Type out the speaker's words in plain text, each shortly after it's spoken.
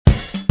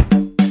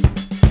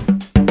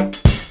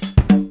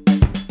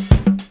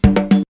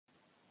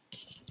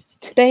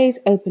Today's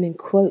opening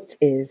quote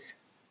is,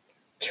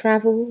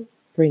 "Travel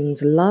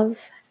brings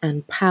love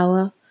and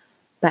power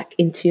back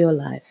into your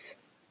life."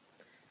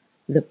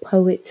 The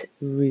poet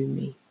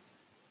Rumi.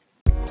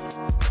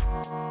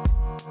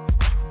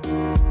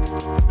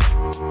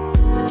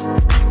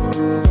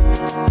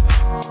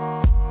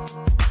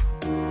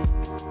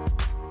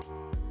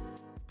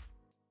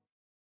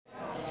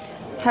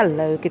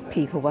 Hello, good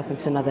people. Welcome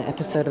to another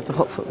episode of the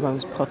Hot Foot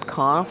Roams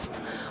podcast.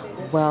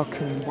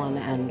 Welcome, one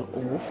and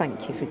all.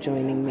 Thank you for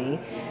joining me.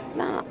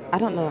 Now, I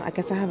don't know. I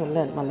guess I haven't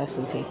learnt my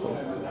lesson, people.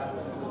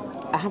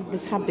 I have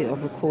this habit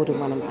of recording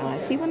when I'm out.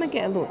 See, when I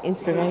get a little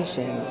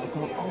inspiration, I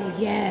go, oh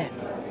yeah,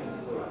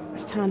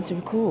 it's time to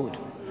record.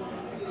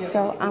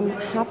 So I'm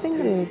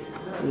having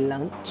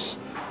lunch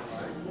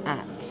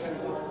at,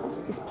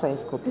 what's this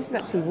place called? This is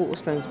actually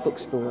Waterstone's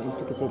bookstore in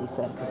Piccadilly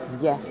Circus.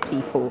 Yes,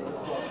 people,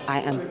 I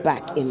am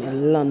back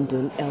in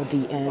London,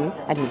 LDN.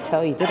 I didn't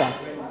tell you, did I?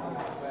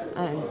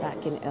 I am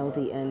back in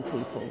LDN,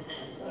 people.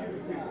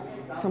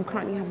 So I'm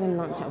currently having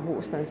lunch at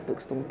Waterstone's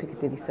bookstore in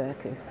Piccadilly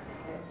Circus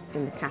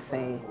in the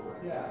cafe.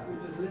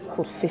 It's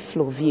called Fifth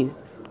Floor View.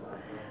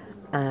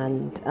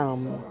 And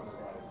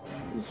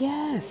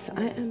yes,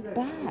 I am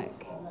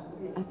back.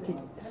 I did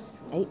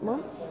 8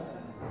 months,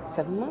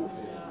 7 months,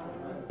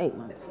 8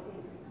 months,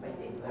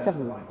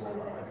 7 months,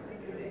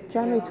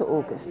 January to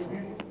August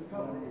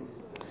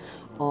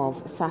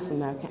of South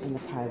America and the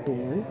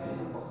Caribbean.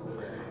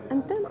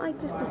 And then I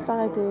just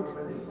decided,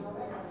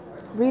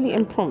 really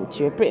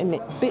impromptu, a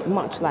bit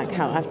much like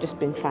how I've just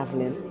been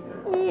traveling,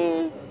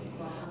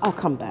 I'll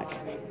come back.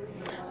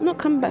 I'm not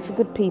coming back for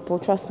good people,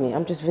 trust me.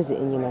 I'm just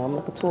visiting, I'm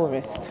like a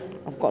tourist.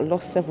 I've got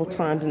lost several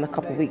times in the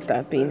couple of weeks that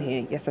I've been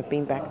here. Yes, I've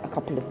been back a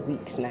couple of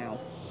weeks now.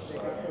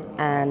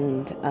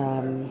 And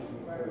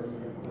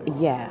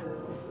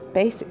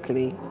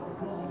basically,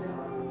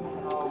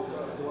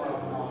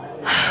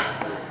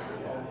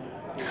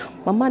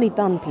 my money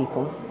done,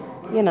 people.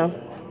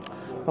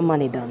 My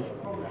money done.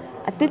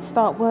 I did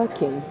start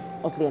working,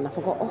 oddly enough.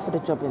 I got offered a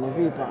job in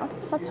Aruba. I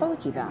think I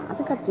told you that. I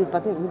think I did,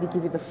 but I didn't really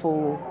give you the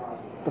full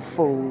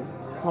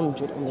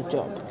 100 on the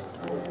job.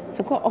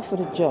 So I got offered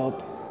a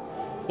job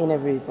in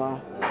Aruba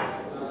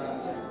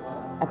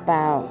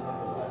about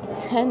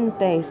 10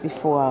 days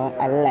before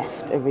I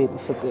left Aruba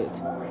for good.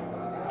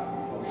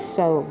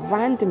 So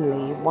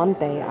randomly, one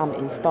day I'm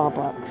in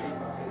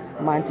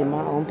Starbucks, minding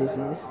my own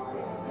business,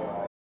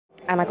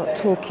 and I got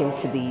talking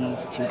to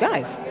these two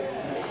guys,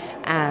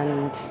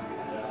 and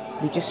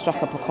we just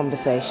struck up a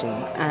conversation,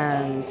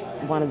 and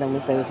one of them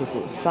was there with his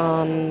little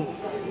son.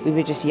 We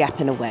were just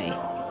yapping away,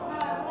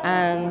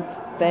 and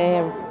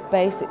they're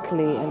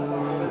basically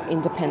an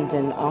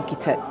independent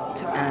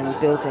architect and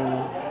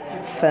building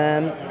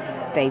firm.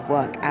 They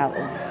work out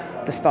of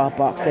the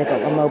Starbucks. They've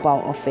got a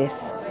mobile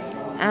office,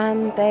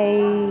 and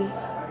they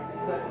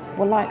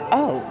were like,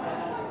 oh,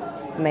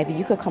 maybe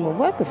you could come and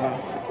work with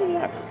us. I'm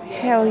like,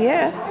 hell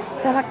yeah.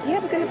 They're like, yeah,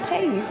 we're going to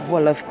pay you.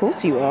 Well, of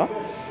course you are.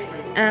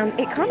 And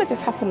it kind of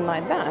just happened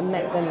like that. I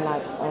met them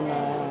like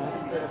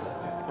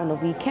on a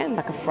weekend,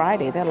 like a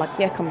Friday. They're like,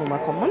 yeah, come and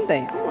work on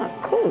Monday. I'm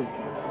like, cool.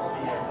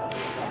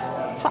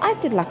 So I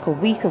did like a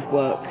week of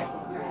work.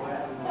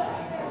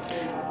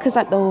 Because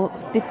like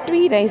the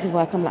 3 days of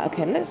work, I'm like,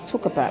 okay, let's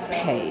talk about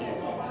pay.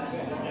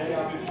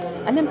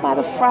 And then by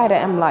the Friday,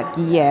 I'm like,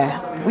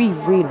 yeah, we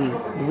really,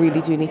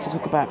 really do need to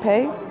talk about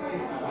pay.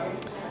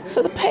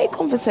 So the pay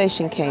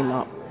conversation came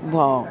up.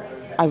 Well,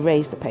 I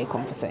raised the pay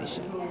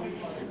conversation.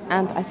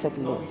 And I said,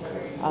 look,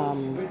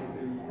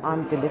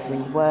 I'm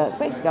delivering work.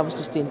 Basically, I was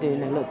just doing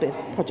a little bit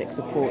of project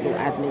support, little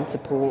admin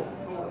support,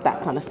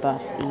 that kind of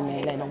stuff,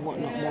 emailing and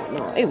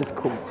whatnot. It was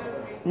cool.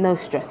 No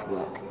stress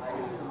work.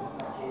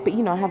 But,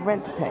 I have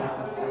rent to pay.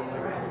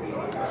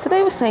 So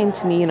they were saying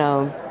to me,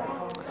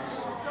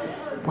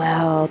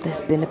 well,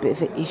 there's been a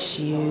bit of an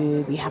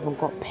issue. We haven't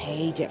got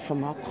paid yet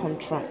from our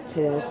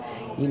contractors,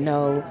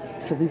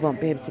 so we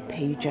won't be able to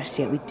pay you just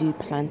yet. We do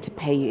plan to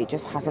pay you. It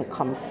just hasn't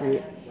come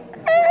through.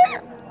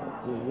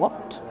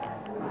 What?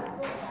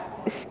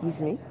 Excuse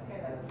me?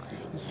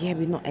 Yeah,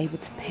 we're not able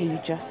to pay you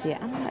just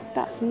yet. I'm like,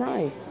 that's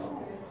nice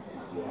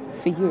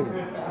for you,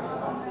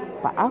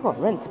 but I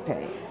got rent to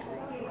pay.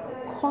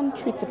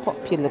 Contrary to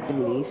popular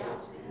belief,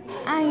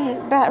 I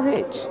ain't that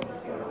rich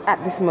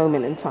at this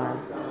moment in time,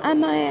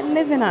 and I ain't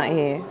living out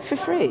here for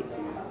free.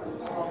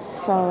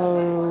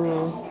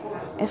 So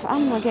if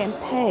I'm not getting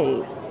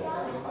paid,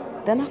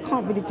 then I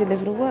can't really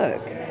deliver the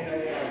work.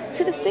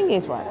 See, the thing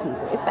is, right, people,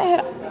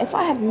 if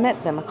I had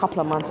met them a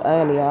couple of months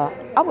earlier,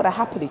 I would have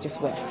happily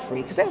just worked for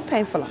free, because they were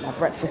paying for like my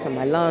breakfast and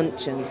my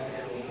lunch and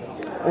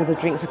all the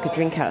drinks I could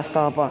drink out of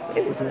Starbucks.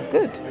 It was all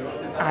good.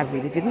 I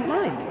really didn't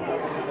mind.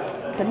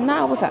 But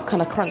now it was that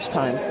kind of crunch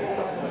time.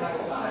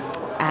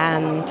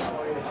 And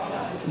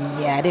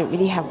yeah, I didn't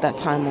really have that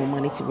time or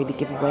money to really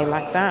give away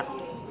like that.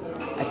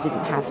 I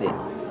didn't have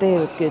it. They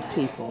were good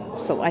people.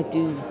 So I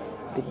do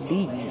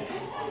believe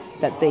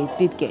that they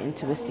did get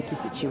into a sticky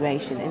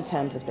situation in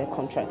terms of their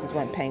contractors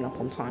weren't paying up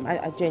on time.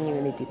 I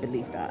genuinely did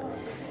believe that.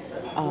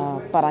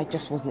 But I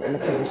just wasn't in a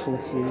position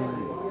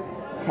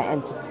to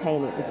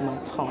entertain it with my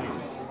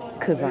time.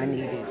 because I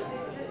needed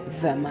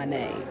the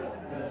money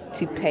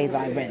to pay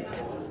thy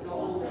rent.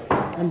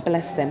 And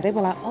bless them, they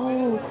were like,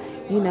 oh,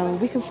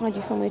 we can find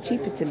you somewhere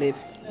cheaper to live.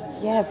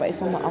 Yeah, but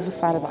it's on the other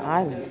side of the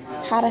island.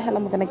 How the hell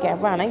am I going to get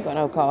around? I ain't got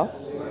no car.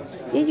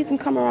 Yeah, you can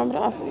come around with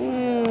us.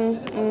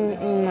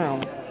 No,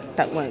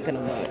 that weren't going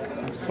to work.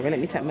 I'm sorry, let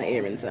me take my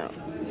earrings out.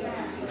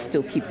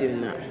 Still keep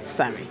doing that.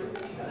 Sorry.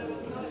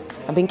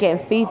 I've been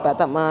getting feedback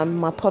that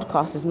my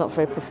podcast is not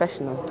very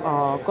professional.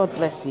 Oh, God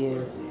bless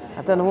you.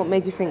 I don't know what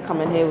made you think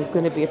coming here was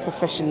going to be a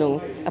professional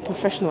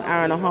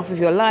hour and a half of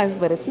your life,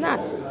 but it's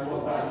not.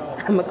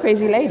 I'm a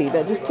crazy lady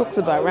that just talks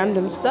about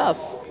random stuff.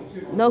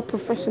 No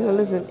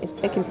professionalism is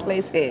taking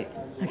place here.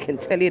 I can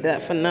tell you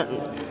that for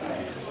nothing.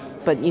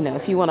 But,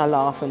 if you want to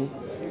laugh and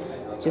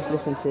just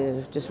listen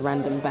to just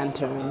random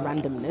banter and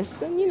randomness,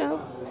 then,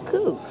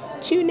 cool.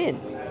 Tune in.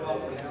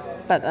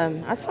 But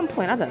at some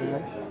point, I don't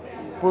know,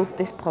 will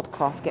this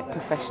podcast get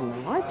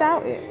professional? I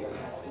doubt it.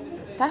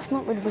 That's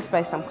not really the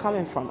space I'm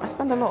coming from. I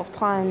spend a lot of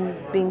time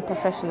being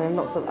professional in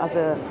lots of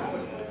other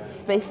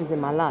spaces in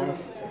my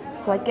life.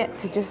 So I get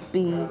to just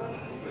be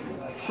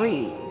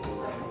free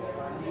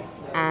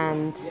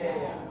and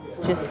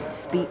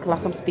just speak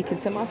like I'm speaking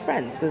to my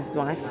friends. Because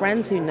my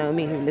friends who know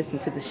me, who listen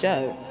to the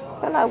show,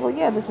 they're like, well,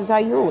 yeah, this is how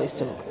you always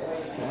talk.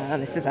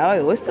 And this is how I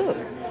always talk.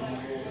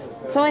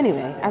 So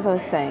anyway, as I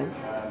was saying,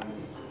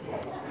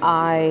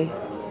 I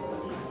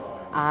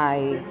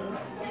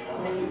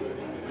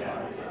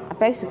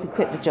basically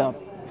quit the job.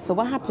 So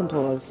what happened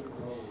was,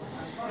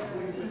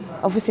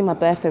 obviously my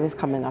birthday was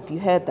coming up. You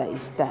heard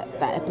that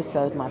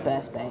episode, my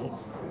birthday.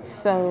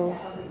 So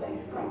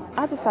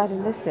I decided,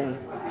 listen,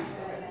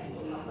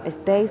 it's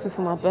days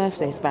before my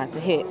birthday is about to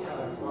hit.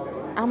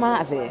 I'm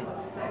out of here.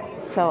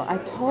 So I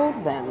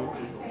told them,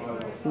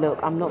 look,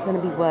 I'm not going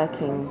to be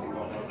working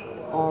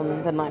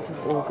on the 9th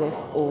of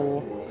August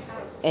or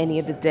any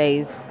of the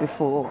days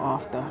before or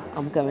after.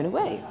 I'm going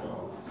away.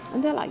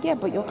 And they're like, yeah,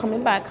 but you're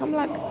coming back. I'm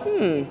like,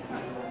 do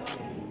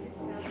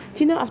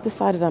you know, I've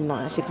decided I'm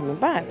not actually coming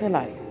back. They're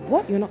like,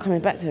 what? You're not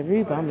coming back to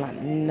Aruba? I'm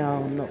like,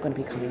 no, I'm not going to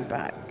be coming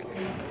back.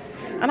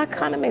 And I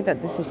kind of made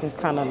that decision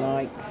kind of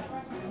like,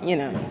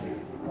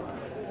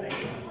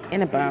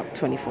 in about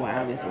 24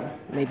 hours or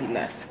maybe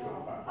less.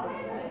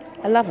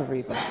 I love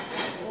Aruba.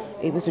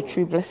 It was a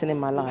true blessing in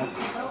my life.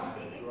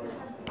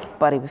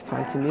 But it was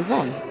time to move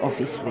on,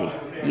 obviously.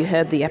 You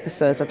heard the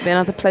episodes. I've been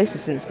other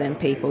places since then,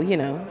 people.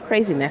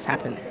 Craziness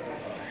happened.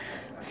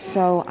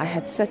 So I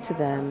had said to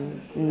them,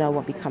 no,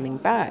 I'll be coming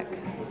back.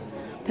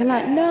 They're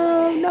like,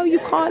 no, you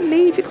can't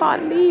leave. You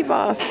can't leave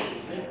us.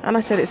 And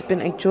I said, it's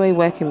been a joy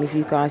working with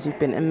you guys. You've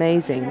been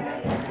amazing.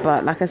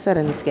 But like I said,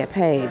 I need to get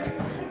paid.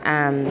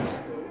 And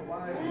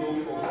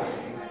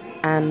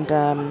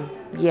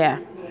yeah,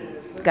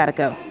 gotta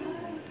go.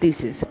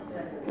 Deuces.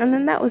 And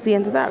then that was the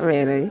end of that,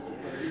 really.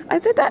 I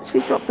did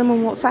actually drop them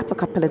on WhatsApp a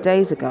couple of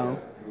days ago.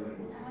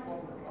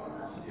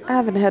 I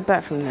haven't heard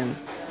back from them.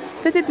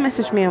 They did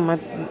message me on my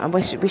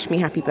wish me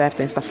happy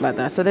birthday and stuff like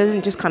that. So they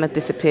didn't just kind of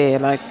disappear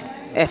like,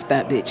 F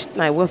that bitch.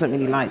 No, it wasn't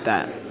really like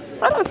that.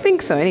 I don't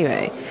think so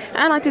anyway.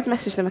 And I did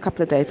message them a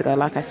couple of days ago,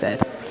 like I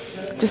said,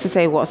 just to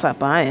say what's up,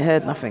 but I ain't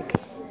heard nothing.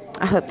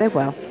 I hope they're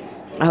well.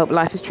 I hope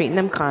life is treating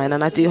them kind,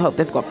 and I do hope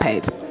they've got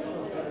paid.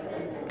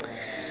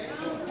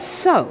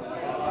 So,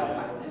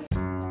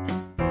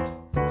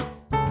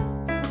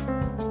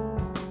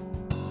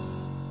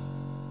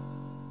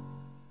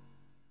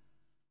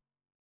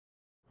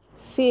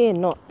 fear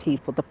not,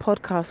 people. The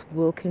podcast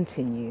will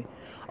continue.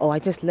 Oh, I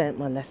just learnt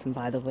my lesson,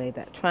 by the way,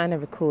 that trying to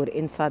record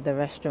inside the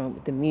restaurant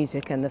with the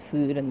music and the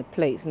food and the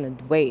plates and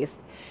the waiters,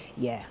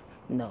 yeah,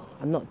 no,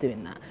 I'm not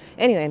doing that.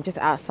 Anyway, I'm just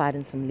outside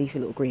in some leafy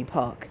little green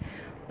park.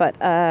 But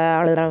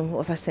what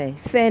was I saying?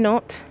 Fear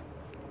not.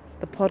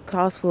 The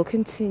podcast will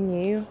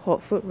continue.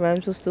 Hotfoot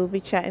Roams will still be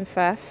chatting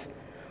faff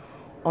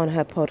on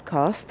her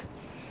podcast.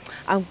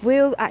 I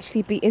will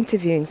actually be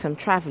interviewing some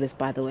travellers,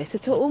 by the way. So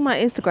to all my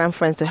Instagram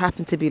friends who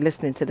happen to be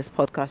listening to this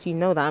podcast, you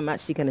know that I'm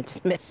actually going to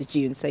just message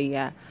you and say,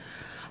 yeah,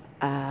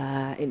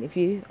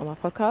 interview on my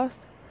podcast.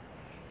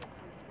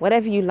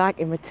 Whatever you like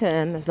in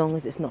return, as long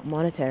as it's not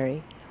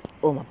monetary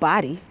or my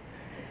body,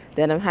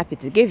 then I'm happy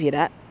to give you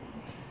that.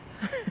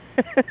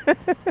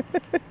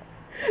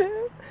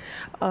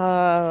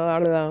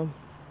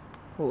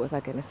 What was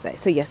I going to say?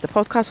 So yes, the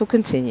podcast will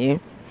continue.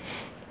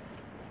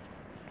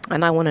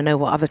 And I want to know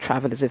what other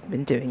travellers have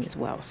been doing as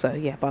well. So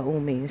yeah, by all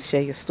means,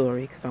 share your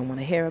story because I want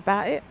to hear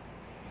about it.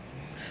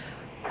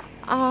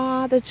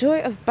 The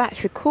joy of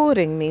batch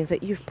recording means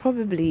that you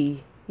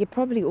probably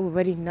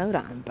already know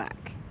that I'm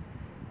back.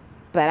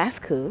 But that's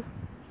cool.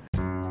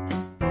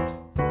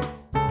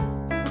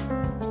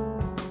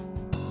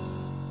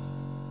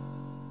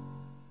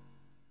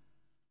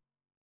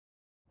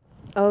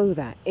 Oh,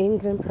 that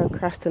England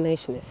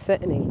procrastination is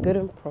setting in good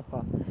and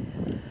proper.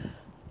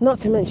 Not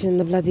to mention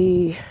the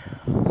bloody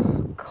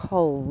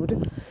cold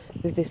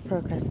with this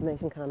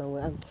procrastination kind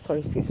of,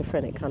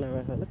 schizophrenic kind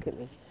of, look at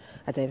me.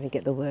 I don't even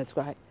get the words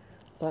right.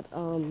 But,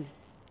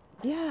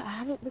 yeah, I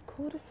haven't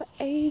recorded for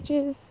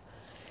ages.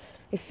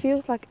 It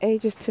feels like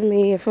ages to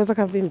me. It feels like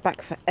I've been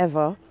back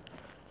forever.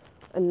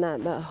 and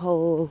that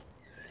whole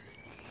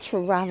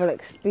travel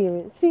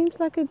experience seems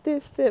like a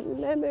distant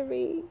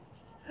memory.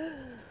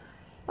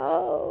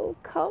 Oh,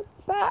 come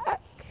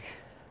back.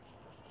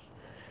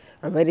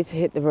 I'm ready to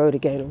hit the road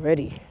again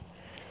already.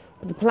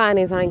 But the plan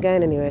is I ain't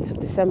going anywhere till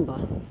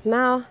December.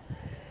 Now,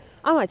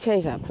 I might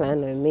change that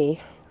plan, knowing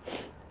me.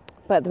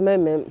 But at the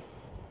moment,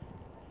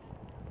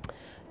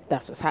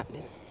 that's what's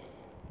happening.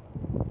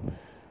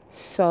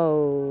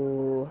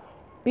 So,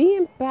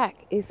 being back,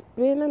 it's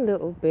been a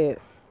little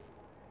bit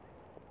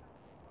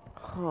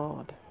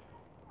hard.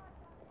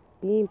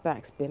 Being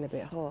back's been a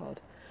bit hard.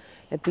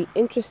 It'd be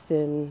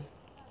interesting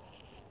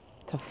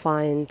to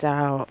find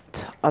out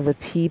other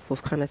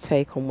people's kind of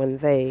take on when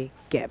they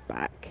get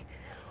back,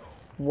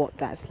 what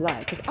that's like.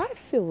 Because I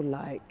feel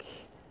like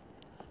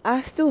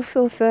I still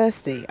feel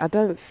thirsty. I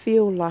don't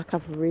feel like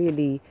I've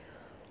really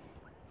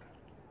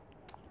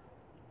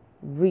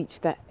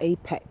reached that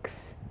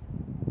apex.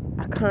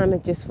 I kind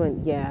of just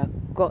went, yeah,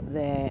 got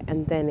there,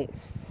 and then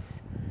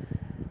it's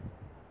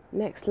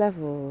next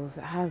levels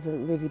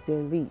hasn't really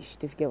been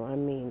reached, if you get what I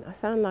mean. I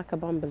sound like a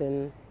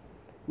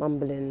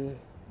mumbling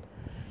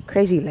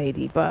crazy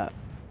lady, but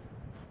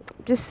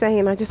I'm just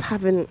saying, I just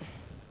haven't,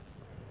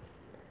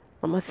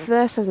 my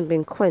thirst hasn't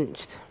been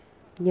quenched,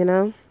 you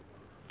know?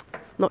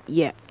 Not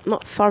yet,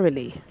 not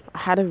thoroughly. I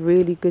had a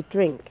really good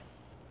drink.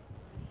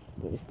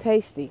 It was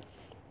tasty.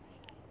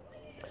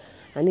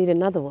 I need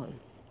another one.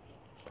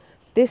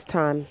 This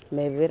time,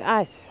 maybe with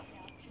ice.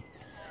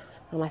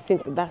 And I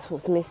think that's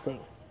what's missing.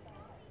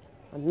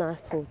 A nice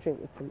tall drink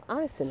with some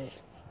ice in it.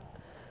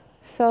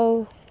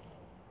 So,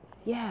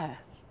 yeah,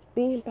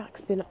 being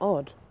back's been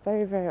odd.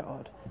 Very, very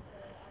odd.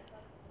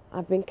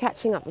 I've been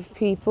catching up with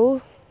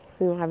people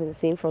who I haven't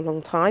seen for a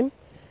long time.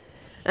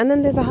 And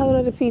then there's a whole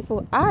lot of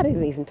people I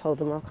didn't even tell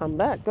them I'll come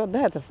back. Got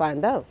there to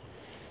find out.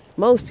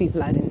 Most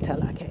people I didn't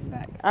tell I came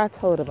back. I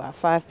told about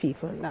 5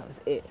 people and that was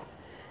it.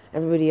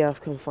 Everybody else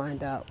can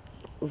find out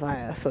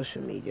via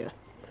social media.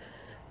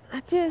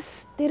 I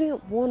just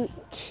didn't want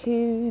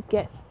to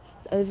get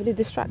overly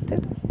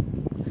distracted.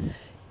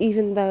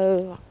 Even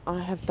though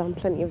I have done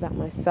plenty of that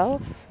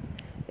myself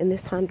in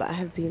this time that I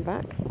have been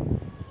back.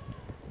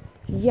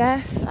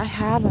 Yes, I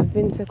have. I've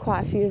been to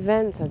quite a few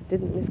events. I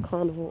didn't miss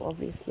Carnival,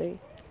 obviously.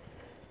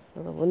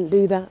 I wouldn't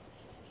do that.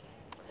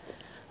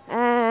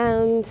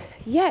 And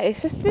yeah,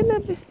 it's been a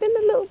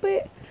little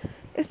bit,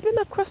 it's been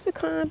a cross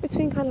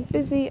between kind of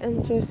busy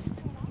and just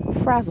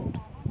frazzled.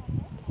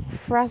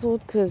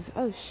 Frazzled because,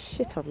 oh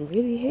shit, I'm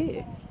really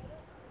here.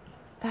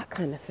 That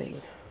kind of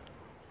thing.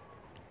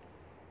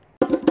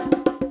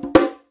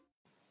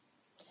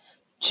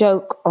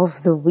 Joke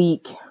of the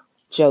week.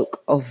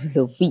 Joke of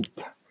the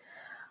week.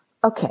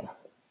 Okay,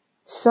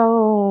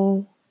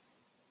 so,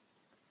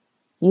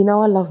 you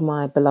know I love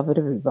my beloved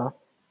Aruba.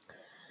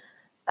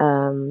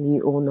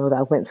 You all know that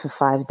I went for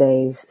 5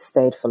 days,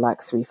 stayed for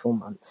like 3-4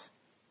 months.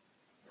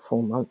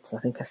 4 months, I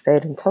think I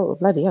stayed in total.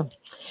 Bloody hell.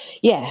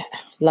 Yeah,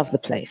 love the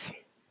place.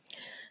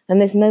 And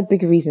there's no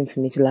big reason for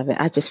me to love it.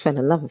 I just fell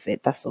in love with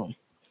it, that's all.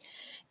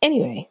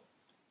 Anyway,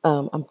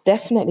 I'm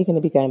definitely going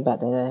to be going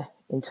back there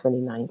in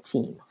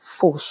 2019,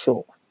 for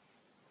sure.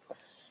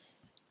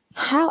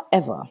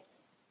 However,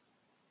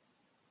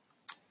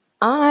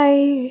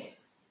 I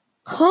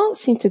can't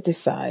seem to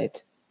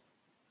decide,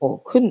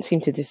 or couldn't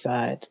seem to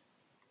decide,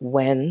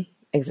 when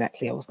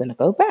exactly I was going to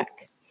go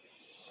back.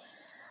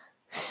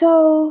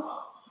 So,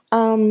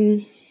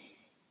 I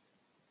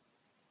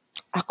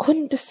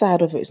couldn't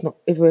decide whether it's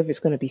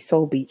going to be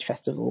Soul Beach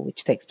Festival,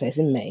 which takes place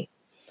in May,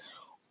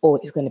 or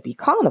it's going to be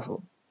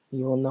Carnival.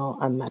 You all know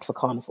I'm mad for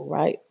Carnival,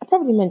 right? I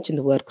probably mentioned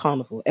the word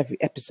Carnival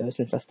every episode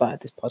since I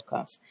started this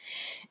podcast.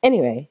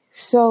 Anyway,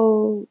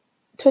 so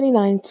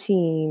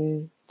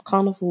 2019,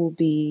 Carnival will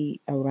be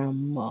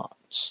around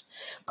March.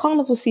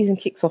 Carnival season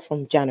kicks off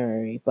from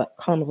January, but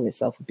Carnival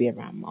itself will be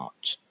around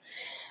March.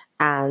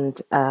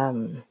 And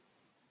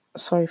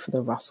sorry for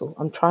the rustle.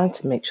 I'm trying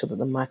to make sure that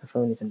the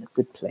microphone is in a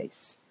good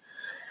place.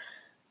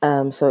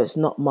 So it's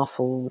not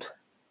muffled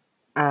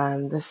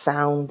and the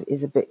sound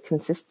is a bit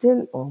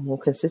consistent or more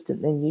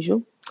consistent than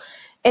usual.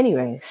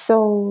 Anyway,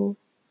 so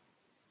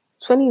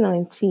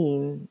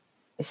 2019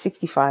 is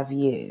 65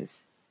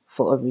 years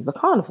for Aruba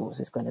Carnivals.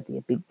 It's going to be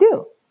a big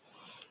deal.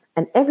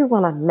 And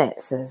everyone I've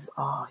met says,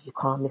 oh, you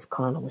can't miss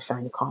Carnival,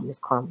 Shine, you can't miss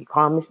Carnival, you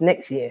can't miss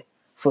next year,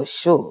 for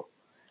sure.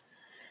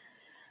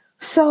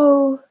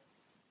 So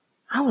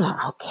I'm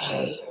like,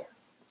 okay,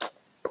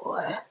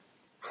 boy,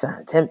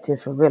 sounds tempting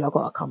for real. I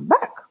got to come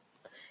back.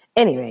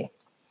 Anyway,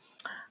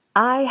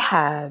 I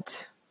had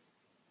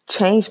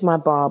changed my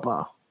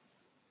barber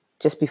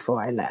just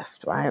before I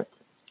left, right?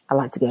 I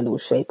like to get a little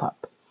shape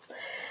up.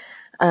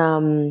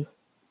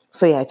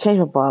 So yeah, I changed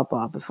my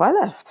barber before I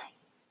left.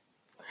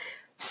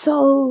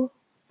 So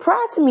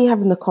prior to me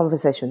having the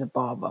conversation with the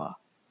barber,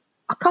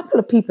 a couple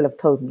of people have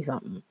told me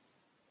something.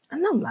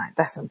 And I'm like,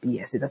 that's some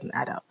BS. It doesn't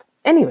add up.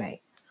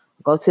 Anyway,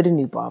 I go to the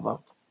new barber.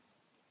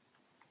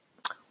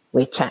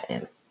 We're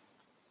chatting.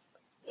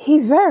 He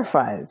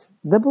verifies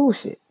the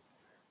bullshit.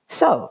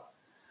 So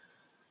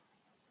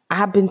I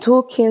have been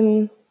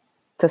talking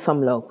to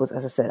some locals,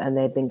 as I said, and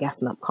they'd been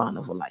gassing up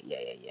Carnival, like, yeah,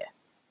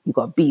 you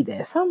got to be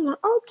there. So I'm like,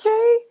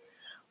 okay.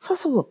 So I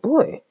said, well,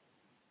 boy,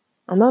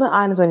 I know the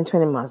island's only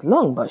 20 miles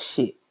long, but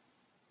shit,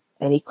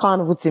 any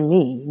Carnival to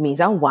me means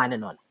I'm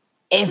whining on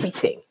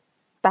everything.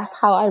 That's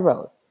how I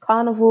roll.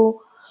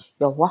 Carnival,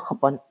 you'll walk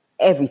up on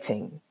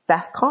everything.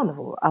 That's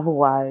Carnival.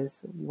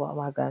 Otherwise, what am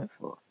I going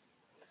for?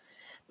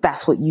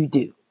 That's what you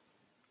do.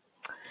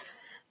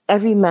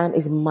 Every man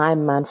is my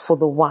man for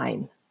the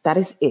wine. That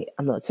is it.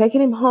 I'm not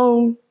taking him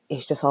home.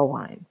 It's just our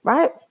wine,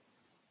 right?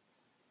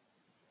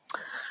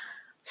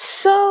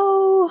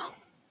 So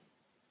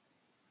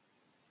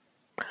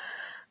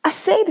I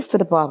say this to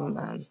the barber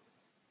man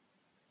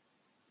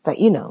that,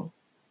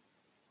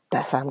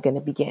 that's how I'm going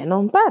to be getting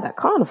on bad at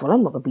Carnival.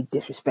 I'm not going to be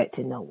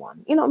disrespecting no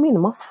one. You know what I mean?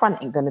 My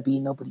front ain't going to be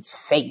in nobody's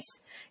face.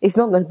 It's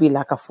not going to be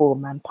like a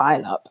 4-man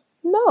pile up.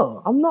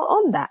 No, I'm not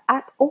on that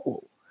at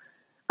all.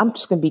 I'm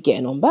just going to be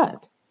getting on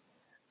bad.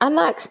 And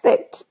I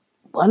expect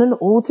one and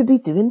all to be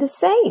doing the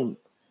same.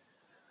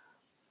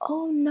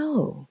 Oh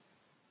no,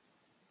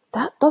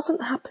 that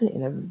doesn't happen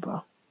in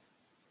Aruba.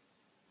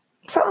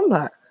 So I'm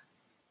like,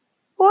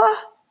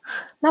 what?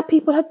 Now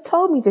people had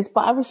told me this,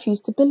 but I refuse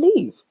to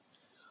believe.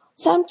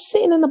 So I'm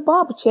sitting in the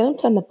barber chair. I'm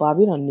telling the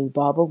barber, new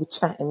barber, we're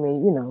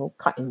chatting,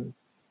 cutting.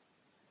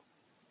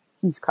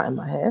 He's cutting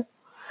my hair,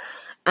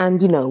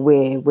 and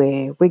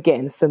we're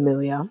getting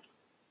familiar.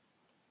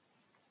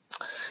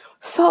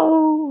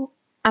 So,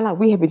 and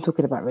we have been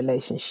talking about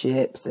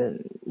relationships,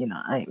 and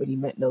I ain't really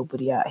met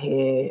nobody out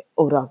here.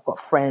 Although I've got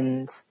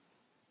friends,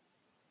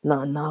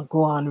 no,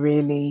 go on,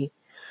 really.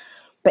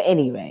 But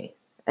anyway,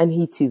 and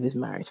he too was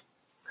married.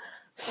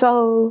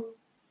 So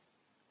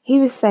he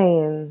was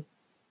saying,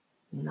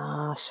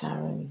 nah,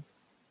 Sharon,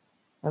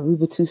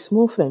 Aruba too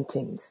small for them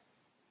things.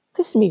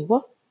 This is me,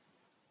 what?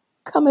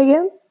 Come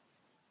again?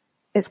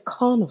 It's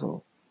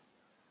Carnival.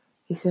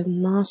 He said,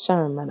 nah,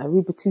 Sharon, man,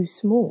 Aruba too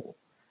small.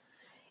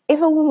 If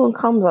a woman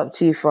comes up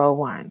to you for a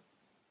wine,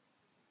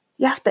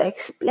 you have to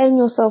explain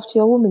yourself to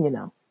your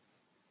woman,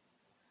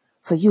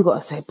 So you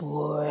got to say,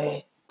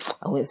 boy,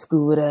 I went to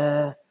school with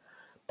her.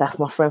 That's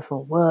my friend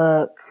from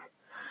work.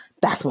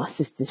 That's my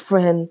sister's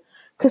friend.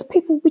 Because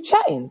people will be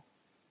chatting.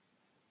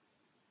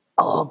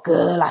 Oh,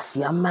 girl, I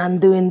see a man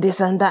doing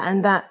this and that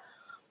and that.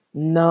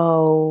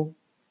 No.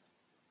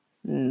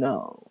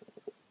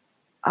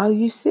 Are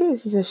you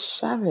serious? He said,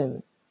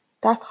 Sharon,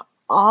 that's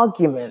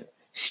argument.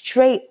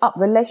 Straight up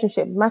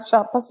relationship mash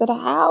up. I said,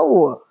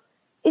 how?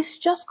 It's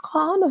just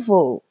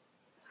Carnival.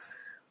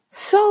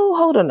 So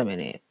hold on a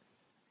minute.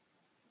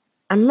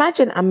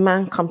 Imagine a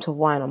man come to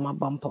whine on my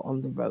bumper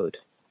on the road.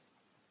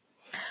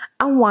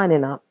 I'm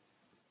whining up.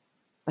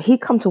 He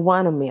come to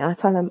whine on me. And I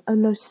tell him, oh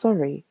no,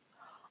 sorry.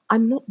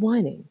 I'm not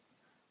whining.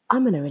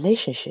 I'm in a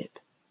relationship.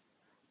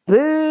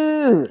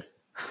 Boo!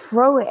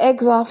 Throw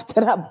eggs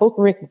after that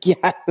boring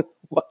gal.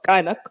 What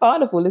kind of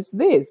Carnival is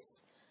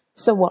this?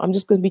 So what? I'm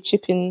just going to be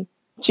chipping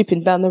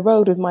down the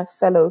road with my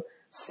fellow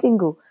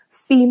single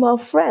female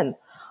friend.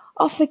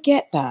 Oh,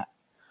 forget that.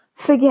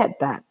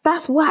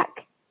 That's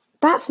whack.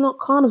 That's not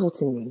Carnival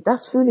to me.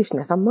 That's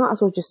foolishness. I might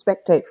as well just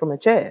spectate from a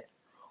chair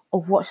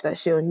or watch that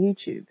shit on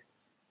YouTube.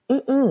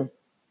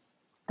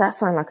 That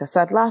sounds like a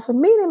sad life. And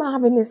me and him are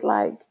having this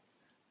not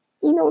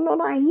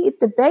a heated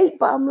debate,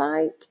 but I'm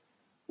like,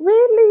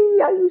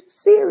 really? Are you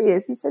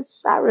serious? He said,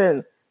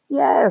 Sharon,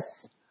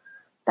 yes,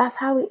 that's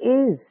how it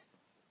is.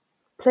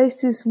 Place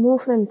too small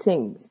for them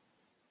things.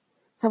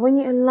 So when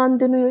you're in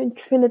London or you're in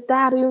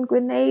Trinidad or you're in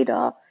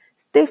Grenada,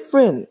 it's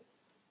different. You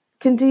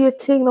can do your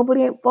thing.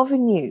 Nobody ain't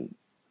bothering you.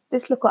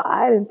 This little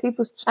island,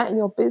 people's chatting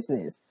your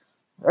business.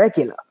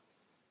 Regular.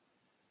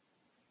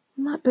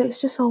 I'm like, but it's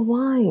just a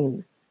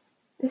wine.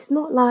 It's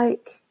not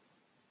like,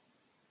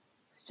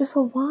 it's just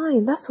a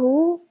wine. That's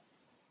all.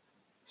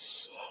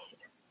 Shit.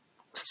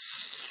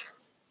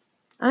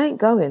 I ain't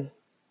going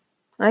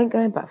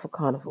back for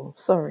Carnival.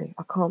 Sorry,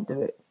 I can't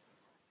do it.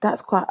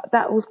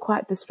 That was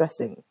quite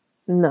distressing.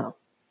 No,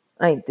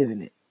 I ain't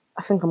doing it.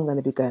 I think I'm going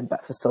to be going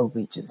back for Soul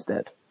Beach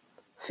instead.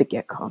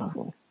 Forget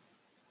Carnival.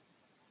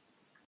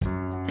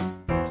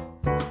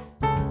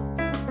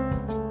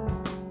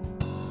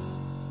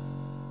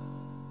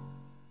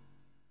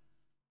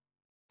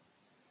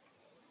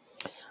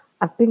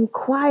 I've been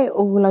quiet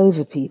all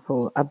over,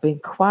 people. I've been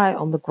quiet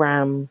on the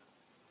gram.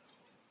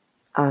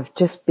 I've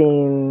just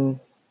been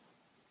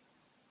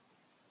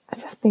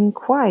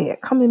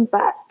quiet. Coming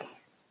back,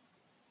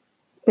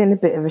 been a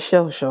bit of a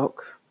shell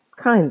shock,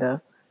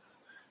 kinda.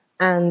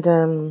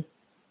 And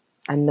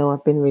I know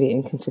I've been really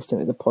inconsistent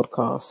with the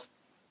podcast.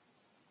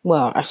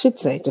 Well, I should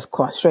say just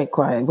straight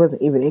quiet. It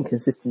wasn't even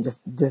inconsistent,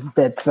 just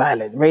dead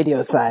silent,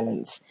 radio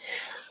silence.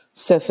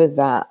 So for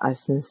that, I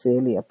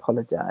sincerely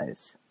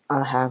apologize.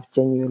 I have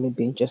genuinely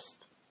been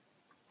just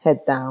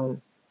head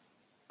down,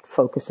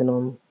 focusing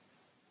on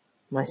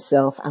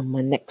myself and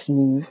my next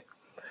move.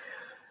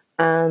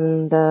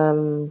 And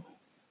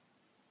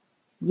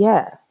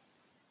yeah.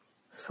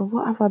 So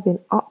what have I been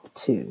up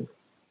to?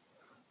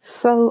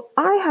 So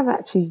I have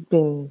actually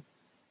been,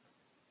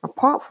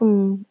 apart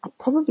from, I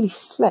probably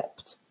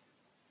slept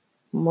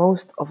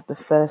most of the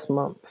first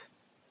month,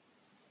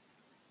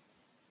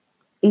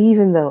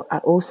 even though I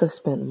also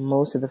spent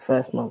most of the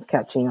first month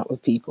catching up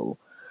with people,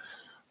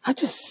 I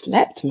just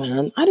slept,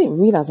 man. I didn't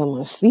realize how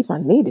much sleep I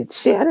needed.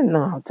 Shit, I didn't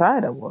know how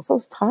tired I was. I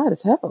was tired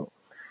as hell.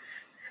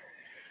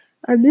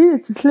 I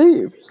needed to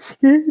sleep.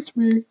 Excuse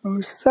me. I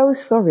was so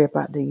sorry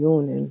about the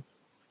yawning.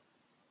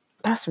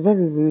 That's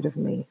very rude of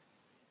me.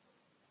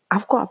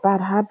 I've got a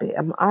bad habit.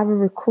 I'm either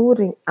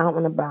recording out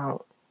and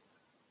about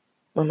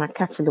when I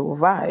catch a little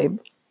vibe,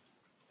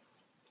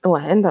 or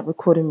I end up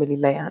recording really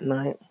late at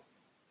night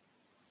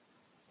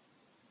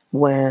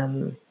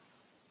when,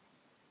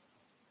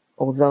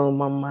 although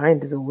my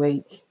mind is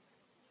awake,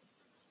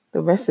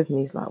 the rest of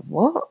me is like,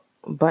 what?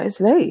 But it's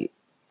late.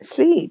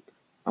 Sleep.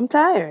 I'm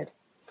tired.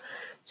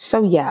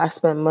 So yeah, I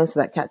spent most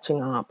of that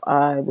catching up.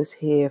 I was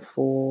here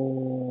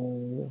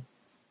for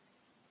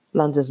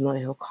London's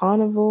Notting Hill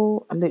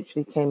Carnival. I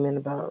literally came in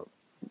about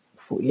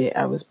 48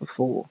 hours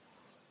before,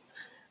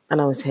 and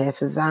I was here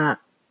for that.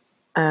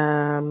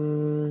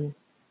 Like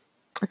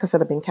I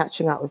said, I've been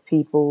catching up with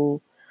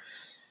people.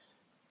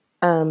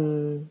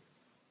 I've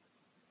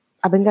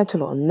been going to a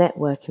lot of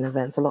networking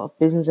events, a lot of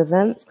business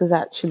events, because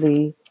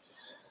actually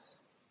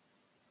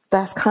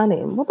that's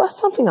that's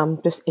something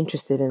I'm just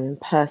interested in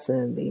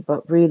personally.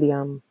 But really,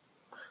 I'm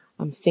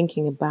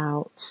thinking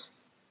about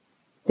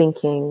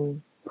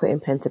putting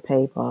pen to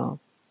paper,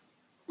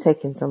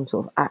 taking some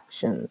sort of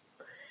action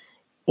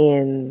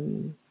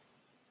in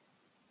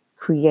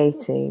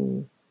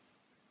creating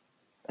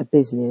a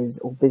business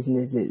or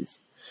businesses,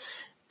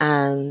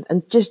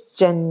 and just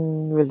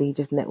generally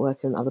just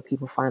networking with other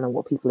people, find out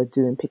what people are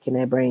doing, picking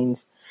their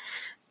brains.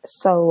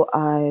 So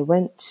I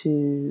went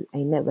to a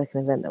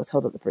networking event that was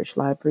held at the British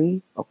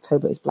Library.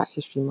 October is Black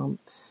History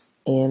Month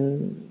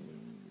in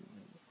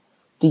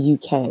the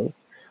UK.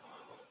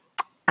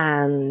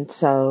 And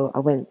so I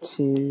went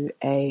to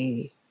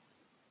a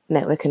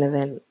networking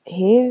event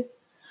here.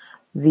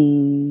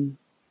 The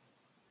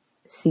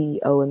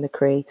CEO and the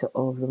creator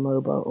of the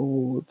MOBO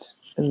Awards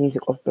and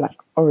Music of Black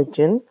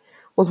Origin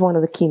was one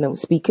of the keynote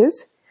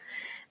speakers.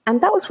 And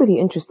that was really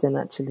interesting,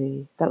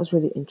 actually. That was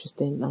really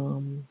interesting.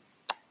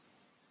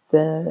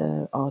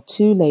 There are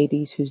two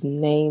ladies whose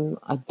name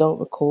I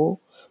don't recall,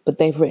 but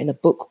they've written a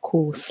book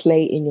called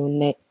Slay in Your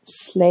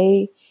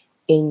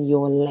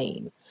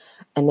Lane.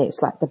 And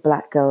it's like the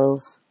Black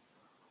girls'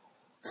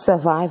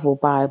 survival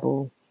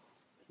Bible: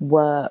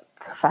 work,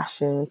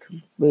 fashion,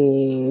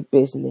 career,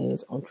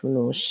 business,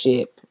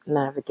 entrepreneurship,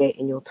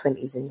 navigating your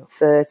 20s and your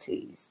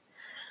 30s.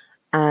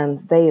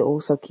 And they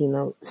also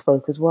keynote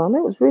spoke as well. And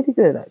it was really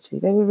good, actually.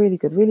 They were really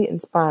good, really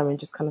inspiring.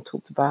 Just kind of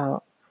talked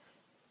about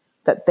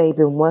that they've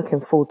been working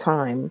full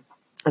time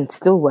and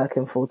still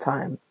working full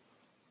time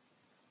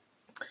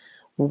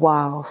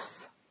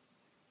whilst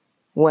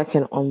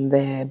working on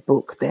their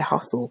book, their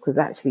hustle, because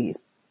actually it's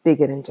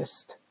bigger than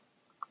just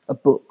a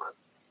book.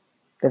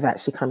 They've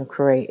actually kind of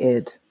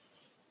created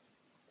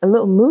a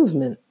little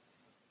movement.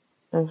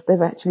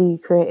 They've actually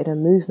created a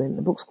movement.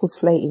 The book's called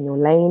Slay in Your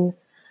Lane.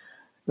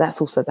 That's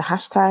also the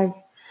hashtag.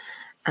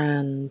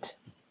 And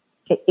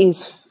it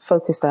is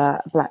focused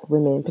at Black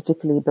women,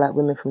 particularly Black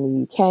women from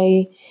the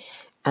UK.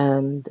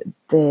 And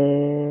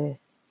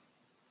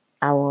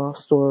our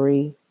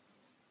story,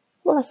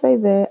 well, I say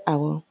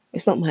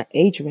it's not my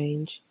age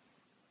range.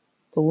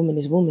 But woman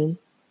is woman.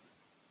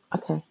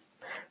 Okay.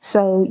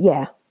 So,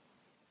 yeah,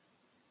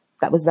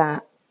 that was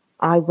that.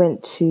 I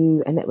went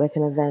to a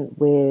networking event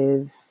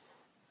with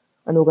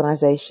an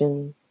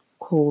organisation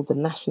called the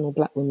National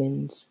Black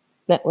Women's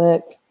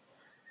Network.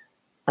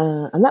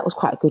 And that was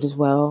quite good as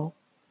well.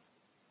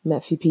 Met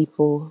a few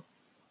people.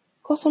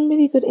 Got some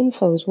really good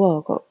info as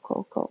well. Got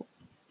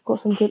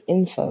some good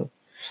info.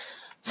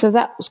 So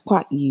that was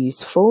quite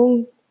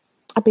useful.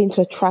 I've been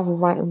to a travel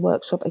writing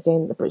workshop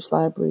again at the British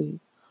Library.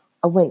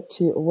 I went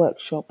to a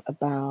workshop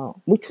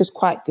which was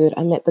quite good.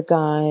 I met the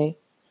guy,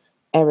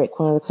 Eric,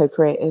 one of the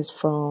co-creators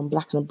from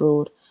Black and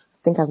Abroad. I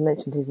think I've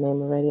mentioned his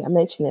name already. I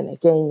mentioned it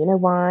again. You know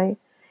why?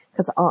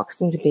 Because I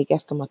asked him to be a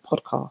guest on my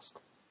podcast.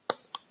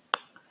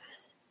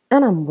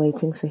 And I'm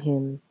waiting for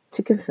him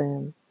to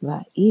confirm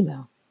that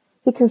email.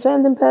 He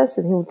confirmed in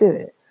person he'll do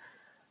it.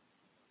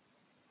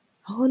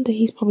 I wonder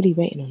he's probably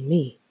waiting on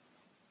me.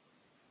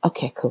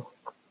 Okay, cool.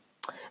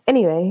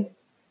 Anyway,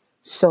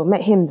 so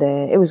met him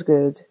there. It was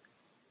good.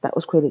 That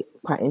was quite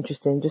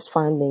interesting. Just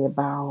finding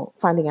out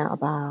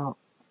about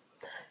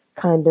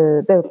kind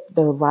of, there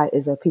were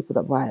writers, there were people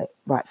that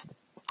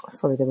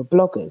there were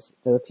bloggers,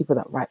 there were people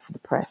that write for the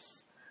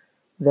press,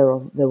 there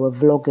were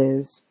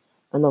vloggers,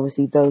 and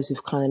obviously those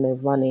who've kind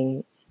of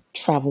running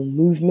travel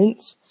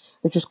movements,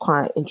 which was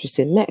quite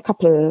interesting. Met a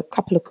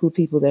couple of cool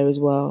people there as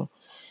well.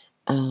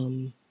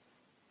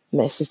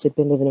 Met a sister who'd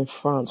been living in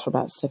France for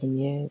about 7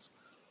 years.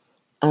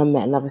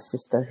 Met another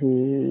sister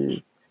who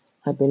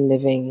had been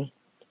living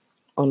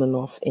on and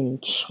off in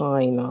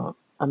China.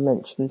 I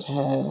mentioned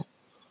her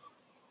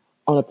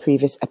on a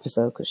previous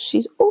episode because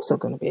she's also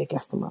going to be a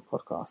guest on my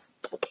podcast.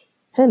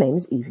 Her name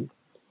is Evie.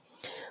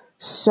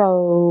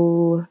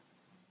 So,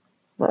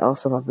 what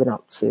else have I been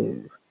up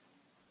to?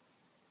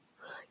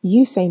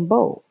 Usain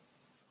Bolt,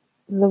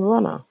 the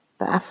runner,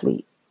 the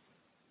athlete,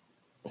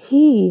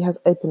 he has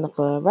opened up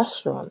a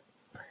restaurant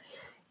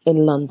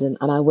in London,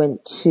 and I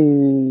went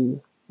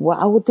to.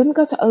 Well, didn't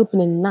go to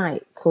opening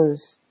night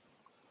because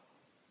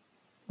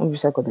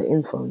obviously I got the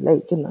info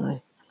late, didn't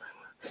I?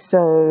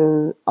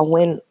 So I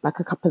went like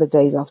a couple of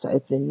days after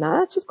opening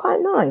night, which is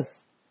quite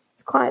nice.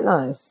 It's quite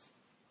nice.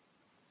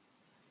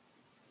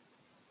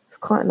 It's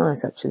quite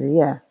nice, actually,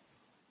 yeah.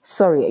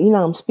 Sorry,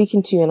 I'm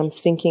speaking to you and I'm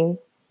thinking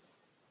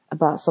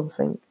about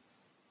something.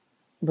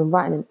 I've been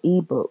writing an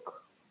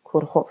ebook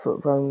called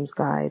Hotfoot Rome's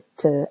Guide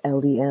to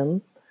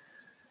LDN.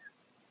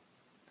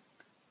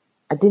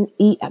 I didn't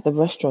eat at the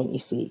restaurant, you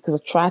see, because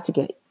I tried to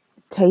get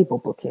table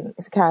booking.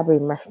 It's a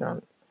Caribbean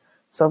restaurant.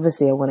 So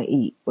obviously I want to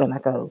eat when I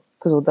go.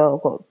 Because although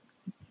I've got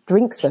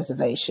drinks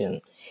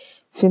reservation,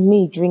 for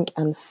me, drink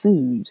and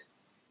food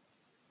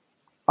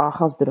are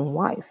husband and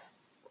wife,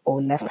 or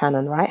left hand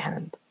and right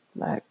hand.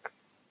 Like,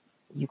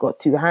 you got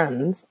two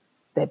hands,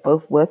 they're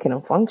both working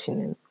and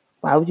functioning.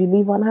 Why would you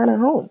leave one hand at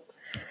home?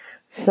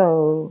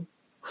 So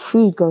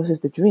food goes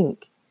with the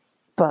drink.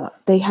 But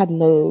they had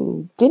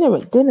no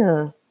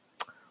dinner.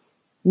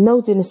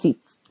 No dinner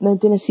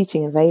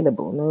seating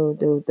available. No,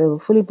 they were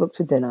fully booked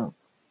for dinner.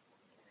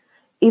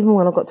 Even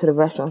when I got to the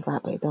restaurant, I was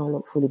like, but it don't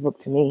look fully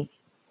booked to me.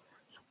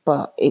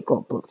 But it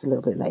got booked a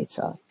little bit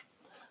later.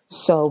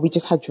 So we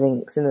just had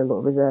drinks in a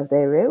little reserved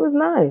area. It was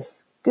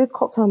nice. Good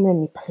cocktail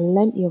menu,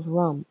 plenty of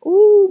rum.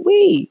 Ooh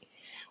wee.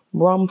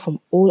 Rum from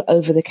all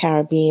over the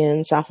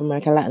Caribbean, South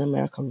America, Latin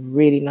America.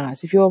 Really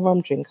nice. If you're a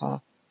rum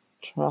drinker,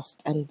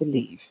 trust and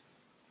believe.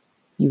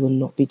 You will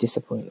not be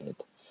disappointed.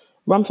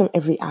 Rum from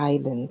every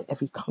island,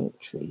 every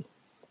country.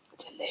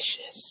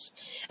 Delicious.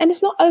 And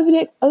it's not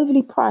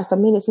overly priced. I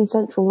mean, it's in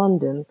central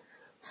London.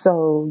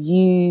 So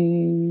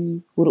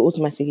you would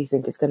automatically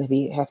think it's going to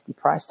be a hefty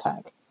price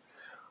tag.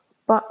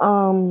 But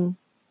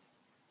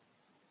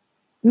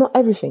not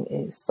everything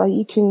is. So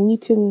you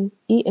can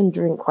eat and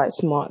drink quite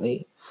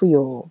smartly for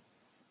your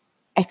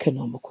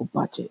economical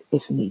budget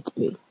if needs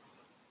be.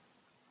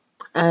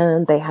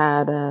 And they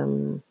had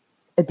a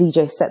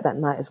DJ set that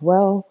night as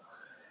well,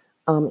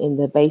 in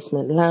the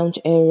basement lounge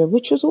area,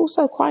 which was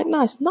also quite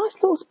nice. Nice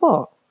little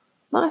spot.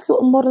 Nice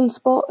little modern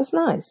spot. It's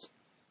nice.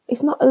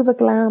 It's not over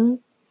glam,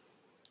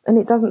 and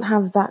it doesn't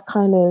have that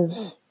kind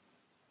of,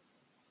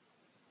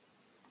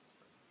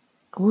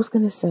 I was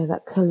going to say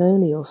that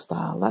colonial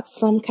style. Like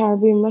some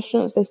Caribbean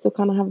restaurants, they still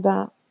kind of have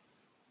that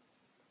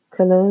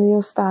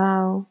colonial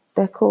style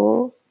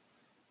decor.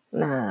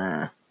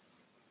 Nah,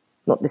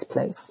 not this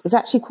place. It's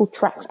actually called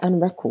Tracks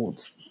and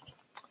Records.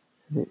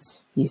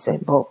 It's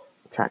Usain Bolt,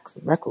 Tracks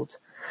and Records.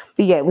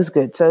 But yeah, it was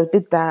good. So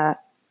did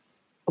that.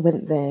 I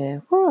went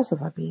there. Where else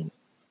have I been?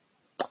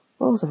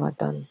 What else have I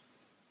done?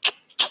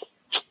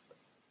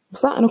 I'm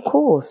starting a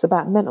course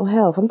about mental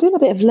health. I'm doing a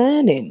bit of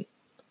learning.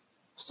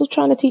 Still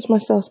trying to teach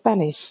myself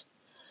Spanish.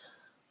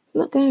 It's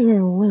not going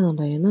very well,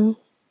 though, you know.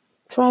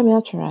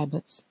 I'll try,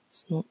 but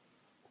it's not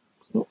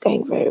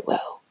going very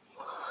well.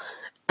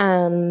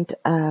 And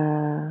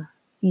I'm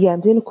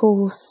doing a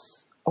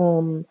course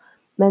on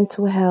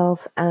mental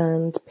health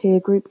and peer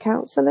group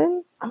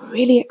counselling. I'm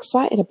really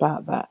excited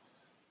about that.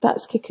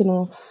 That's kicking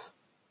off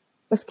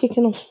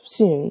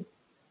soon.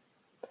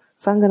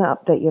 So I'm going to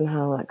update you on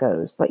how that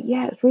goes. But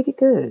yeah, it's really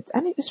good.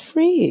 And it was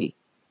free.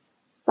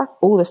 Like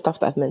all the stuff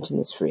that I've mentioned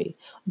is free.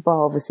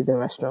 Bar, obviously, the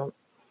restaurant.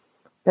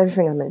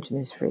 Everything I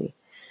mentioned is free.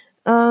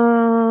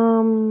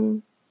 I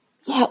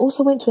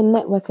also went to a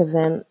network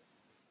event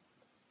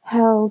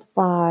held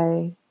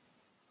by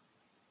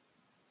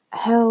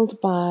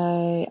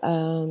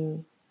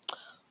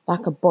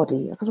like a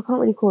body, because I can't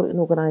really call it an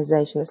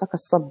organization. It's like a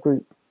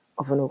subgroup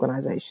of an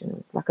organization.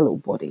 It's like a little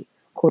body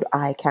called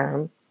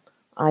ICAN,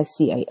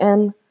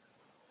 ICAN,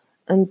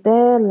 and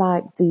they're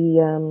like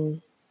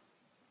the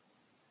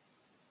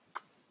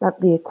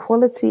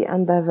equality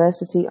and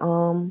diversity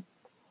arm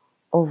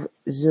of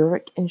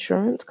Zurich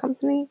Insurance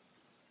Company,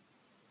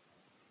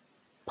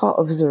 part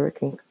of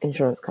Zurich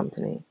Insurance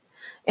Company.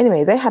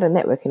 Anyway, they had a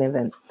networking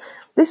event.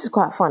 This is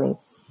quite funny.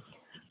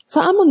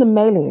 So I'm on the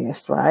mailing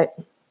list, right,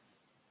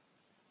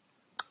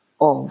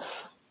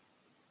 of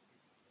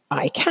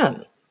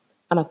ICAN.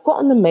 And I got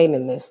on the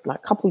mailing list like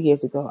a couple of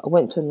years ago. I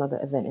went to another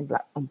event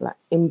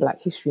in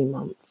Black History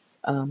Month.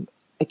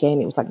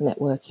 Again, it was like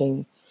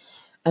networking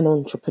and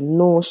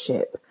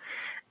entrepreneurship.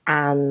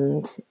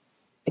 And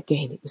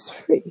again, it was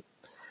free.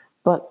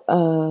 But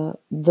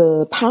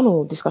the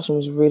panel discussion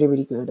was really,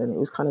 really good. And it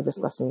was kind of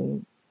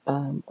discussing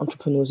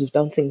entrepreneurs who've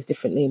done things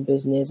differently in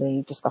business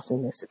and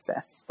discussing their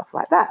success, stuff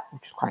like that,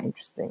 which is quite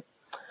interesting.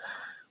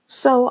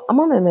 So I'm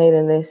on the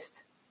mailing list.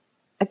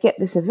 I get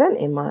this event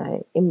in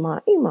my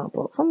email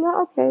box. I'm like,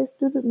 okay, let's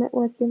do the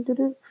networking, do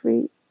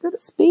the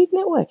speed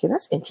networking.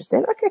 That's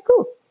interesting. Okay,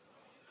 cool.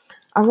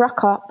 I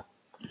rock up.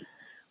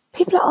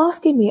 People are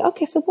asking me,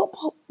 okay, so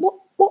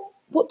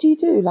what do you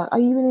do? Like, are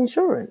you in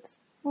insurance?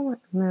 I'm like,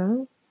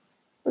 no.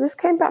 I just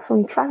came back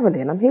from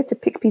traveling. I'm here to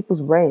pick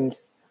people's brains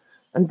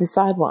and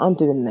decide what I'm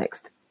doing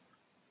next.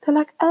 They're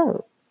like,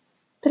 oh,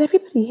 but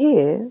everybody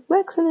here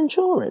works in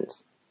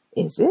insurance.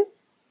 Is it?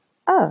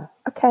 Oh,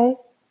 okay.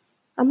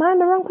 Am I in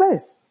the wrong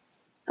place?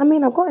 I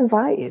mean, I got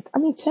invited. I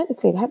mean,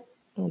 technically, it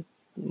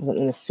wasn't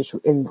an official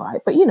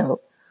invite, but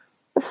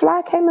the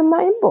flyer came in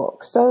my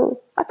inbox.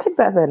 So I take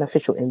that as an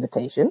official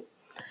invitation.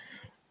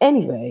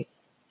 Anyway,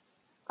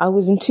 I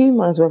was in two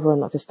minds whether or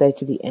not to stay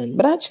to the end,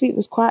 but actually it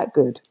was quite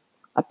good.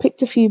 I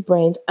picked a few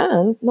brains,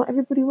 and not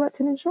everybody worked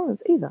in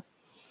insurance either.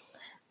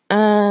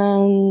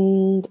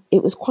 And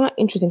it was quite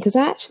interesting because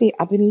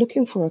I've been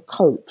looking for a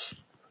coach.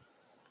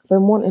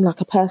 Been wanting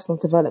like a personal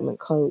development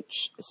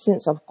coach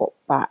since I've got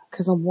back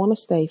because I want to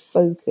stay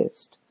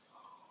focused.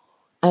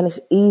 And it's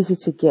easy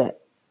to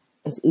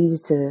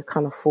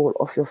kind of fall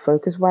off your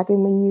focus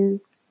wagon when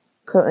you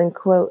quote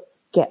unquote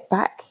get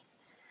back,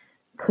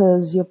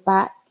 because you're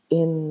back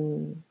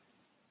in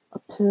a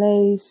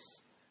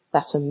place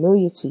that's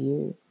familiar to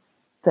you,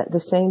 that at the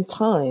same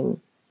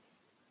time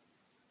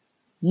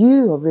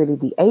you are really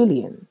the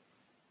alien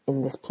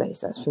in this place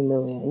that's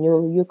familiar, and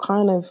you're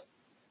kind of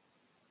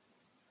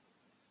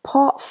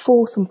part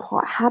force and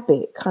part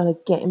habit, kind of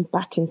getting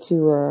back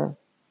into a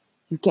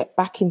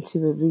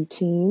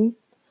routine.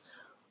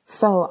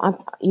 So I'm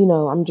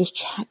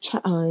just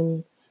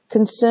I'm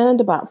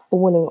concerned about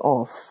falling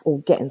off or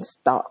getting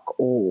stuck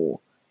or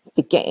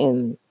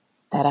forgetting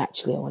that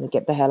actually I want to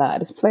get the hell out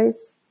of this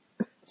place.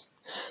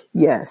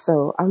 Yeah,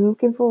 so been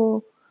looking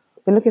for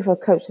a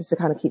coach just to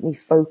kind of keep me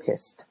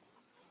focused.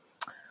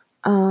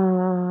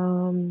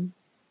 But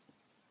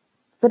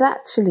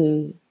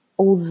actually,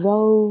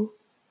 although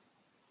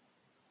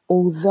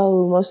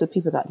most of the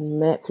people that I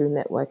met through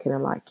networking are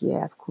like,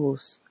 yeah, of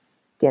course,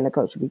 getting a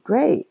coach would be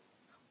great.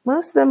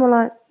 Most of them are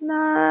like,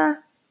 nah,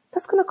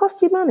 that's going to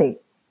cost you money.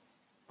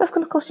 That's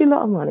going to cost you a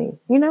lot of money.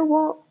 You know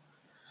what?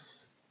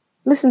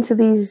 Listen to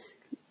these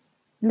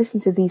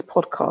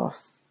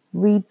podcasts,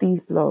 read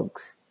these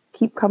blogs,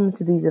 keep coming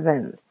to these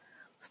events,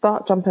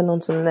 start jumping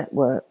onto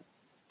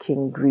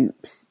networking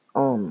groups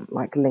on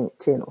like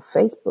LinkedIn or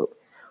Facebook,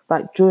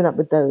 like join up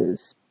with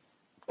those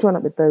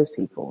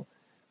people.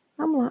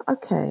 I'm like,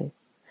 okay.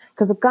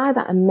 Because a guy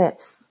that I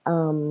met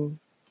from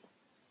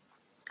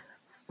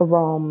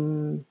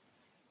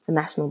the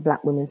National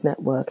Black Women's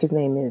Network, his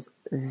name is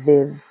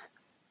Viv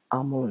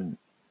Amun.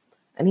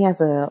 And he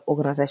has an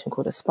organization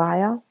called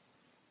Aspire.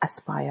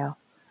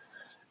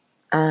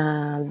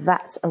 And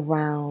that's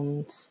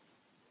around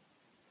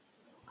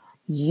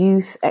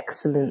youth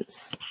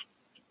excellence,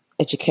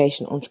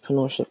 education,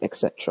 entrepreneurship,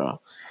 etc.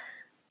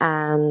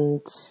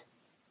 And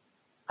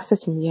I said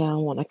to him, yeah, I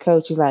want a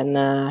coach. He's like,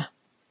 nah,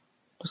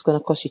 it's going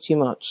to cost you too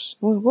much.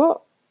 I'm like,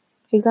 what?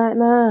 He's like,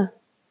 nah,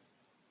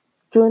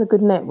 join a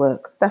good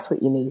network. That's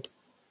what you need.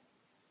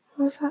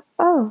 I was like,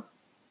 oh,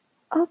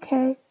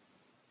 okay.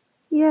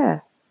 Yeah,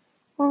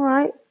 all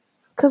right.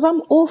 Because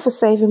I'm all for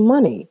saving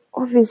money,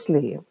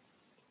 obviously.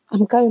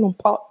 I'm going on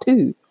part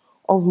 2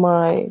 of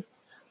my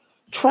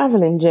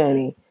traveling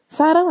journey.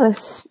 So I don't want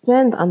to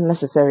spend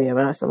unnecessary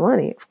amounts of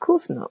money. Of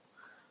course not.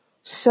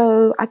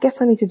 So I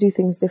guess I need to do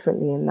things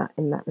differently in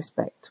that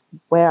respect,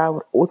 where I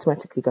would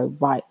automatically go,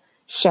 right,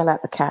 shell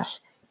out the cash,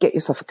 get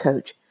yourself a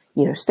coach,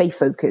 stay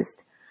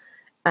focused.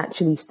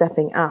 Actually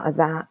stepping out of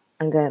that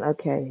and going,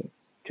 okay,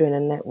 join a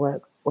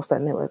network. What's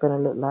that network going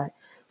to look like?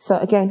 So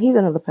again, he's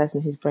another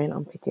person whose brain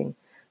I'm picking.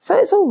 So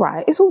it's all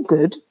right. It's all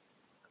good.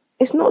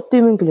 It's not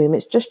doom and gloom.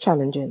 It's just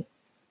challenging.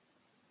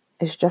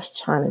 I'd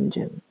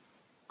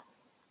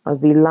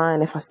be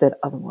lying if I said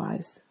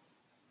otherwise.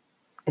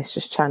 It's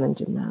just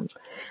challenging, man.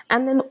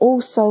 And then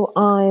also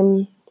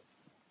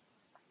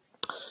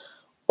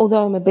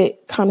although I'm a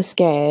bit kind of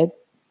scared,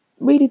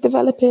 really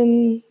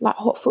developing like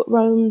Hot Foot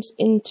Roams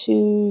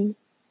into,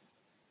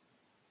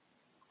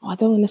 I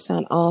don't want to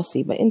sound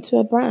arsey, but into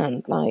a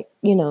brand. Like,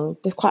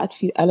 there's quite a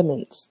few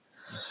elements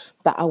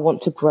that I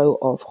want to grow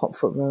of Hot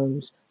Foot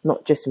Roams,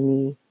 not just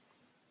me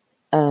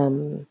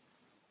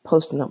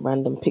posting up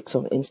random pics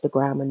on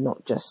Instagram and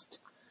not just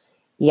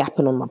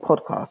yapping on my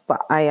podcast,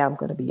 but I am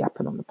going to be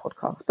yapping on the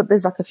podcast. But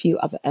there's like a few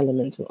other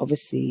elements, and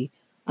obviously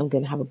I'm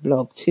going to have a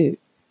blog too.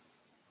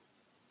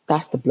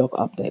 That's the blog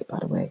update, by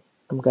the way.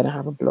 I'm going to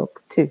have a blog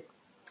too.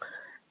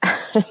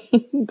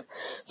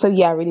 So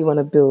yeah, I really want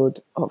to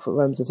build Hot Foot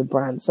Roams as a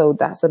brand. So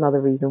that's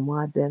another reason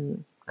why I've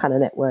been kind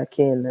of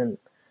networking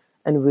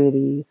and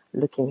really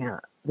looking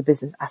at the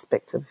business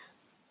aspect of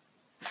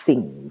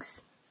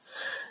things.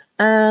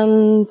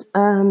 And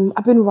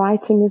I've been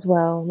writing as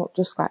well, not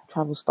just like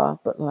travel stuff,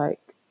 but like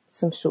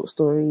some short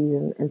stories,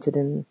 and entered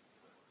in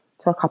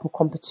to a couple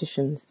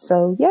competitions.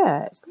 So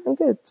yeah, it's going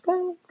good. It's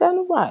going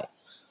all right.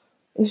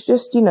 It's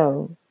just,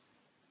 I'm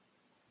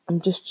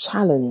just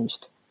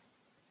challenged.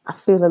 I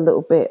feel a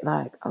little bit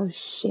like, oh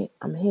shit,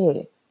 I'm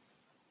here.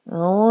 I don't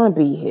want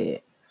to be here,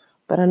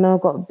 but I know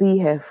I've got to be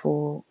here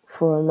for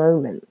a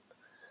moment,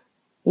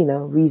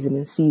 reason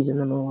and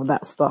season and all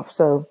that stuff.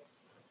 So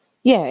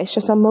yeah, it's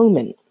just a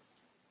moment.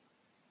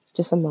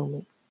 Just a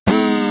moment.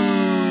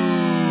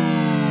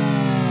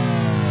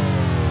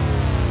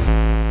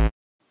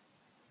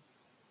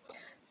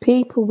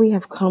 People, we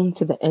have come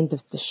to the end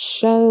of the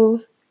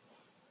show.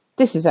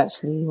 This is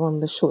actually one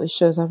of the shortest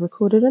shows I've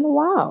recorded in a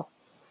while.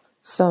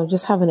 So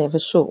just having it of a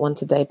short one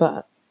today,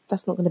 but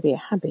that's not going to be a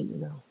habit, you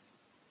know.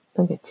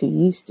 Don't get too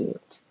used to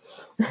it.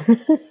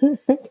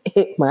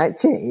 It might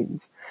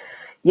change.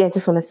 Yeah,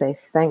 just want to say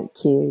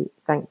thank you.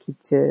 Thank you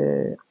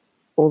to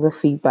all the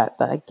feedback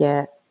that I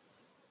get,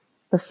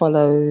 the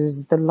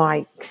follows, the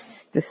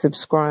likes, the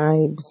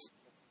subscribes.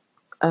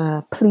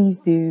 Please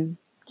do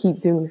keep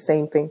doing the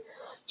same thing.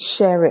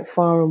 Share it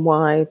far and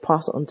wide,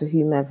 pass it on to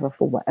whomever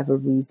for whatever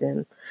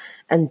reason,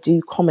 and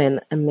do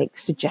comment and make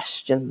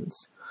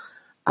suggestions.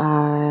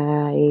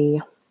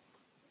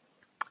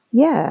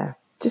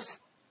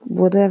 Just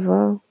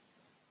whatever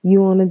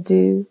you want to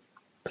do,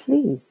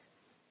 please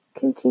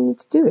continue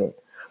to do it.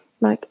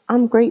 Like,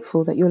 I'm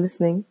grateful that you're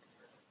listening.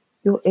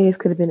 Your ears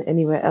could have been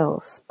anywhere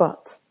else,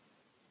 but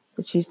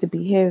you choose to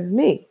be here with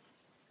me.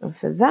 And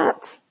for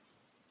that,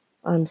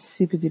 I'm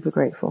super duper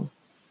grateful.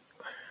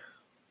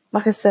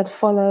 Like I said,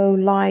 follow,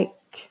 like,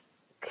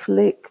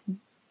 click,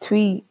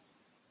 tweet,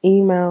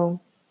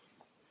 email,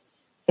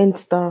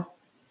 Insta,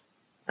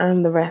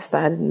 and the rest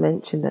that I didn't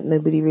mention that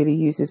nobody really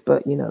uses,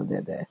 but you know,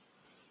 they're there.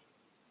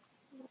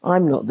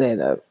 I'm not there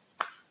though.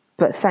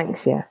 But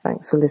thanks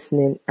for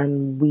listening,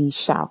 and we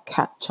shall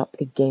catch up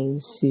again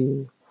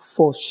soon,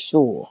 for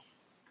sure.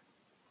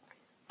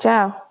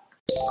 Ciao.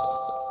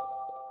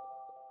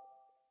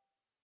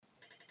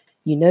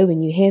 You know,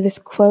 when you hear this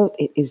quote,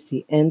 it is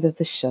the end of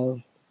the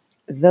show.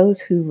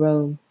 Those who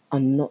roam are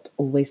not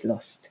always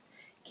lost.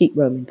 Keep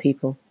roaming,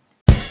 people.